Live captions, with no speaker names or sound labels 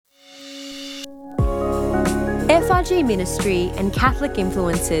FRG Ministry and Catholic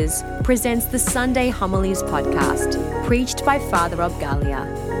Influencers presents the Sunday Homilies podcast, preached by Father Rob Gallia.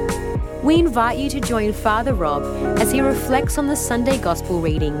 We invite you to join Father Rob as he reflects on the Sunday Gospel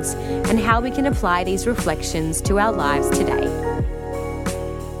readings and how we can apply these reflections to our lives today.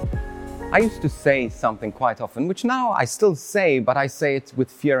 I used to say something quite often, which now I still say, but I say it with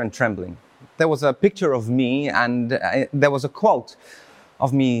fear and trembling. There was a picture of me and there was a quote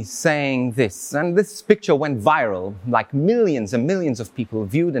of me saying this. And this picture went viral, like millions and millions of people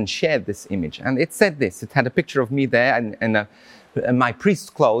viewed and shared this image. And it said this, it had a picture of me there in my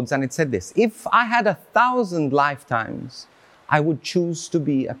priest clothes, and it said this: if I had 1,000 lifetimes, I would choose to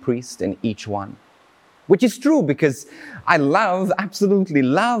be a priest in each one. Which is true, because I absolutely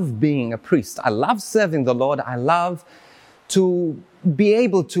love being a priest. I love serving the Lord. I love to be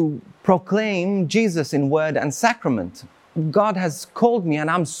able to proclaim Jesus in word and sacrament. God has called me, and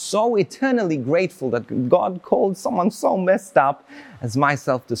I'm so eternally grateful that God called someone so messed up as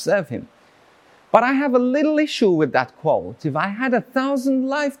myself to serve Him. But I have a little issue with that quote. If I had 1,000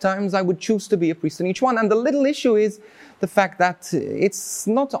 lifetimes, I would choose to be a priest in each one. And the little issue is the fact that it's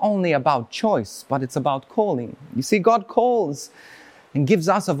not only about choice, but it's about calling. You see, God calls and gives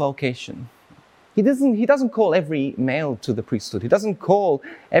us a vocation. He doesn't call every male to the priesthood. He doesn't call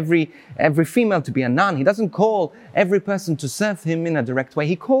every female to be a nun. He doesn't call every person to serve Him in a direct way.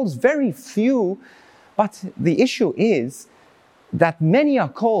 He calls very few, but the issue is that many are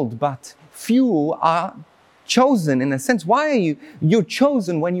called, but few are chosen. In a sense, why are you're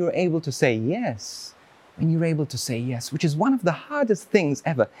chosen when you're able to say yes? When you're able to say yes, which is one of the hardest things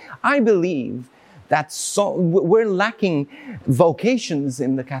ever. I believe that we're lacking vocations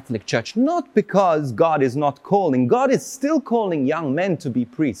in the Catholic Church, not because God is not calling. God is still calling young men to be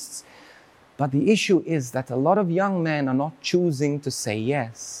priests. But the issue is that a lot of young men are not choosing to say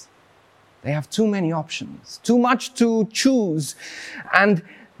yes. They have too many options, too much to choose. And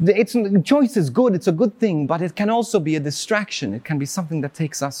choice is good, it's a good thing, but it can also be a distraction. It can be something that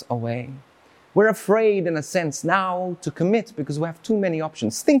takes us away. We're afraid, in a sense, now to commit because we have too many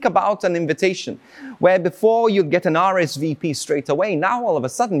options. Think about an invitation where before you'd get an RSVP straight away, now all of a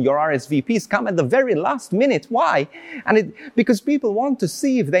sudden your RSVPs come at the very last minute. Why? Because people want to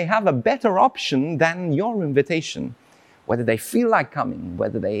see if they have a better option than your invitation. Whether they feel like coming,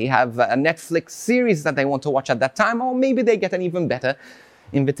 whether they have a Netflix series that they want to watch at that time, or maybe they get an even better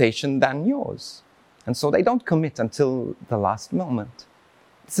invitation than yours. And so they don't commit until the last moment.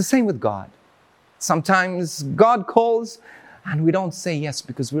 It's the same with God. Sometimes God calls and we don't say yes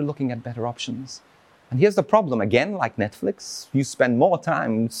because we're looking at better options. And here's the problem, again, like Netflix, you spend more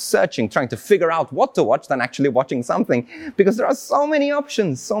time searching, trying to figure out what to watch than actually watching something, because there are so many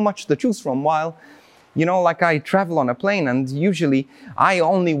options, so much to choose from. While, like I travel on a plane, and usually I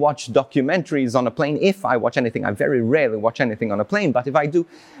only watch documentaries on a plane if I watch anything. I very rarely watch anything on a plane, but if I do,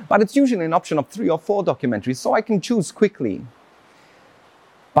 it's usually an option of 3 or 4 documentaries, so I can choose quickly.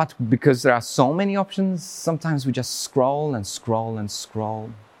 But because there are so many options, sometimes we just scroll and scroll and scroll.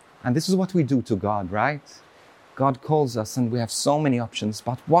 And this is what we do to God, right? God calls us and we have so many options.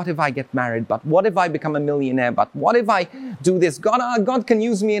 But what if I get married? But what if I become a millionaire? But what if I do this? God can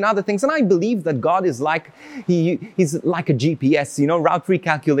use me in other things. And I believe that God is He's like a GPS, route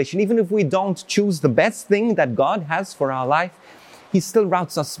recalculation. Even if we don't choose the best thing that God has for our life, He still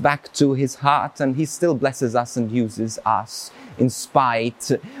routes us back to His heart, and He still blesses us and uses us in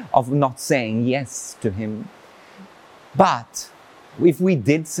spite of not saying yes to Him. But if we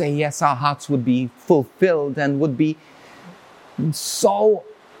did say yes, our hearts would be fulfilled and would be so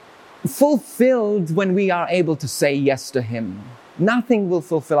fulfilled when we are able to say yes to Him. Nothing will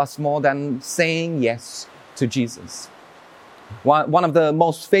fulfill us more than saying yes to Jesus. One of the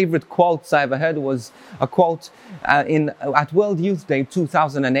most favorite quotes I ever heard was a quote at World Youth Day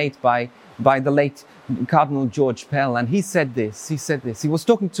 2008 by the late Cardinal George Pell. And he said this. He was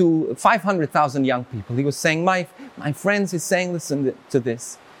talking to 500,000 young people. He was saying, my friends, he's saying, listen to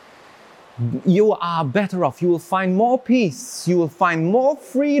this. You are better off. You will find more peace. You will find more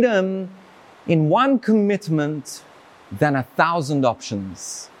freedom in one commitment than 1,000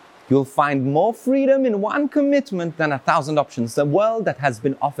 options. You'll find more freedom in one commitment than 1,000 options. The world that has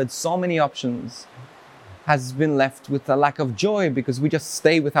been offered so many options has been left with a lack of joy because we just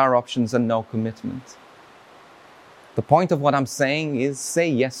stay with our options and no commitment. The point of what I'm saying is say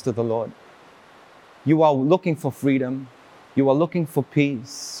yes to the Lord. You are looking for freedom. You are looking for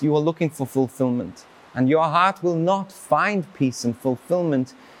peace. You are looking for fulfillment. And your heart will not find peace and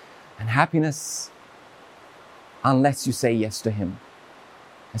fulfillment and happiness unless you say yes to Him.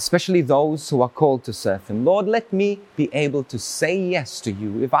 especially those who are called to serve Him. Lord, let me be able to say yes to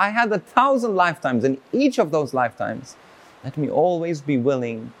You. If I had 1,000 lifetimes, and each of those lifetimes, let me always be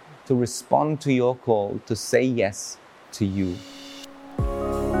willing to respond to Your call, to say yes to You.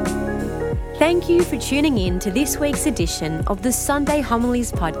 Thank you for tuning in to this week's edition of the Sunday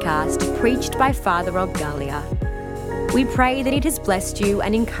Homilies podcast preached by Father Rob Galea. We pray that it has blessed you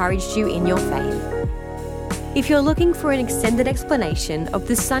and encouraged you in your faith. If you're looking for an extended explanation of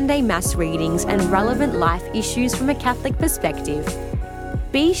the Sunday Mass readings and relevant life issues from a Catholic perspective,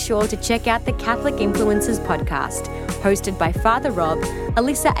 be sure to check out the Catholic Influences podcast, hosted by Father Rob,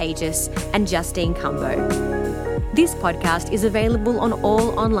 Alyssa Aegis, and Justine Cumbo. This podcast is available on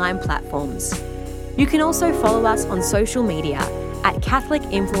all online platforms. You can also follow us on social media at Catholic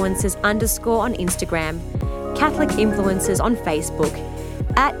Influencers _ on Instagram, Catholic Influencers on Facebook,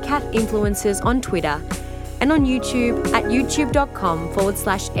 at Cath Influencers on Twitter, and on YouTube at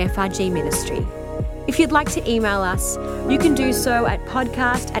youtube.com/FRG Ministry. If you'd like to email us, you can do so at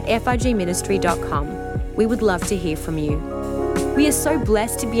podcast@frgministry.com. We would love to hear from you. We are so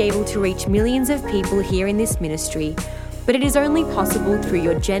blessed to be able to reach millions of people here in this ministry, but it is only possible through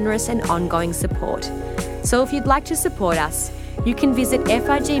your generous and ongoing support. So if you'd like to support us, you can visit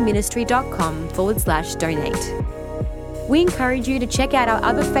frgministry.com/donate. We encourage you to check out our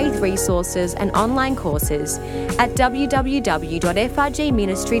other faith resources and online courses at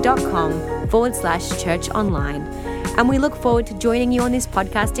www.frgministry.com/churchonline. And we look forward to joining you on this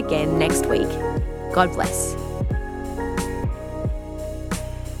podcast again next week. God bless.